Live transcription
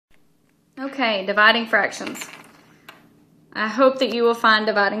Okay, dividing fractions. I hope that you will find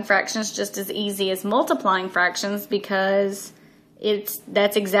dividing fractions just as easy as multiplying fractions because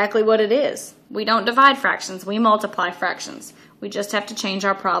that's exactly what it is. We don't divide fractions, we multiply fractions. We just have to change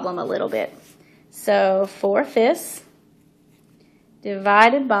our problem a little bit. So 4/5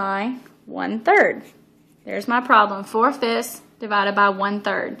 divided by 1/3. There's my problem, 4/5 divided by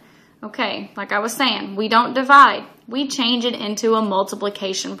 1/3. Okay, like I was saying, we don't divide. We change it into a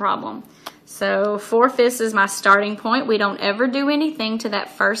multiplication problem. So 4/5 is my starting point. We don't ever do anything to that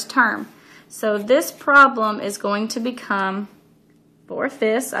first term. So this problem is going to become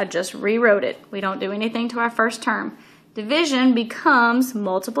 4/5. I just rewrote it. We don't do anything to our first term. Division becomes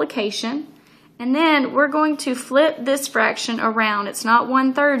multiplication. And then we're going to flip this fraction around. It's not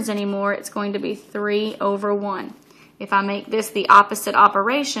 1/3 anymore. It's going to be 3/1. If I make this the opposite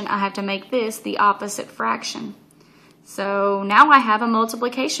operation, I have to make this the opposite fraction. So now I have a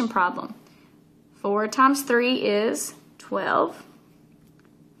multiplication problem. 4 times 3 is 12.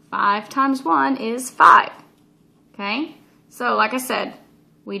 5 times 1 is 5. Okay? So like I said,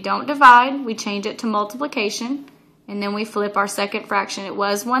 we don't divide. We change it to multiplication. And then we flip our second fraction. It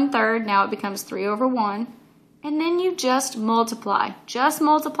was 1/3. Now it becomes 3/1. And then you just multiply. Just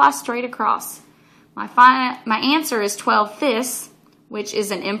multiply straight across. My answer is 12/5, which is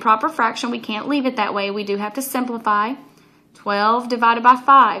an improper fraction. We can't leave it that way. We do have to simplify. 12 divided by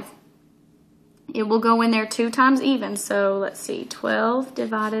 5. It will go in there 2 times even. So let's see, 12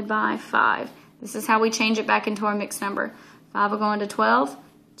 divided by 5. This is how we change it back into our mixed number. 5 will go into 12,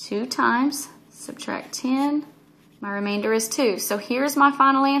 2 times, subtract 10. My remainder is 2. So here's my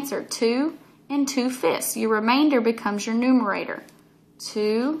final answer, 2 and 2/5. Your remainder becomes your numerator,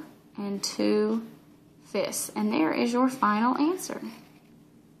 2 and 2/5. And there is your final answer.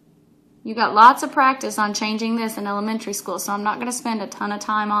 You got lots of practice on changing this in elementary school, so I'm not going to spend a ton of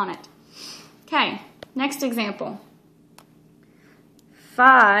time on it. Okay, next example.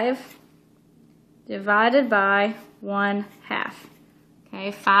 5 divided by 1/2.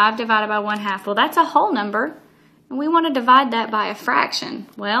 Okay, 5 divided by 1/2. Well, that's a whole number, and we want to divide that by a fraction.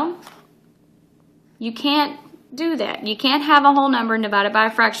 Well, you can't do that. You can't have a whole number and divide it by a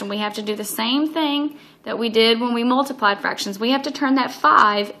fraction. We have to do the same thing that we did when we multiplied fractions. We have to turn that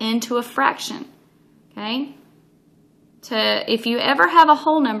 5 into a fraction. Okay? If you ever have a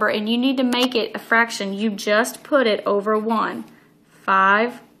whole number and you need to make it a fraction, you just put it over 1.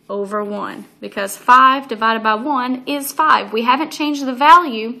 5/1. Because 5 divided by 1 is 5. We haven't changed the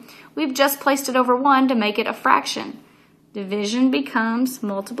value. We've just placed it over 1 to make it a fraction. Division becomes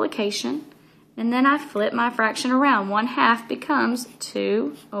multiplication. And then I flip my fraction around. 1/2 becomes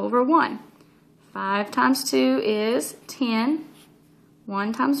 2/1. 5 times 2 is 10.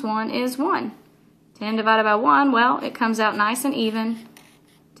 1 times 1 is 1. 10 divided by 1, well, it comes out nice and even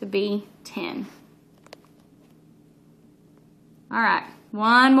to be 10. All right,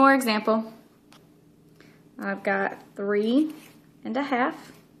 one more example. I've got 3½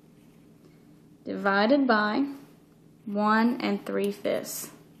 divided by 1 3/5.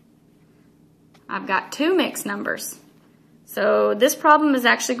 I've got 2 mixed numbers. So this problem is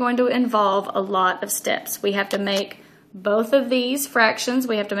actually going to involve a lot of steps. We have to make both of these fractions.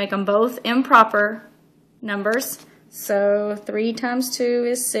 We have to make them both improper numbers. So 3 times 2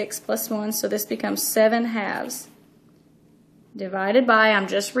 is 6 plus 1, so this becomes 7/2. Divided by, I'm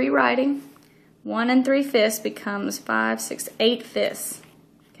just rewriting, 1 3/5 becomes 5, 6, 8/5.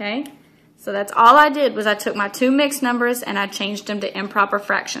 Okay? So that's all I did was I took my 2 mixed numbers and I changed them to improper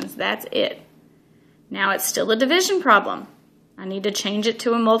fractions. That's it. Now it's still a division problem. I need to change it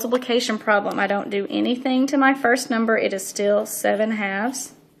to a multiplication problem. I don't do anything to my first number. It is still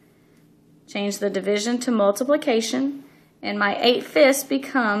 7/2. Change the division to multiplication, and my 8/5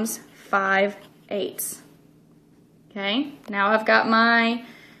 becomes 5/8. Okay, now I've got my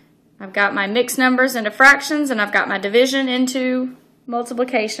mixed numbers into fractions, and I've got my division into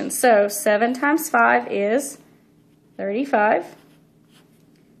multiplication. So 7 times 5 is 35.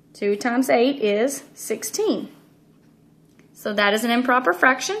 2 times 8 is 16. So that is an improper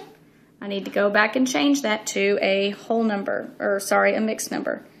fraction. I need to go back and change that to a whole number, a mixed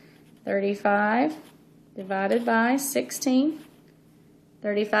number. 35 divided by 16.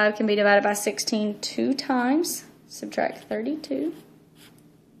 35 can be divided by 16 2 times. Subtract 32.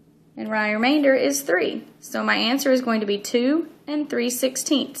 And my remainder is 3. So my answer is going to be 2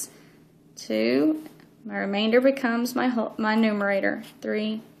 3/16. 2, my remainder becomes my numerator,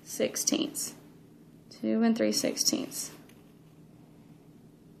 3/16. 2 3/16.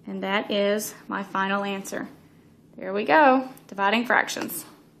 And that is my final answer. There we go, dividing fractions.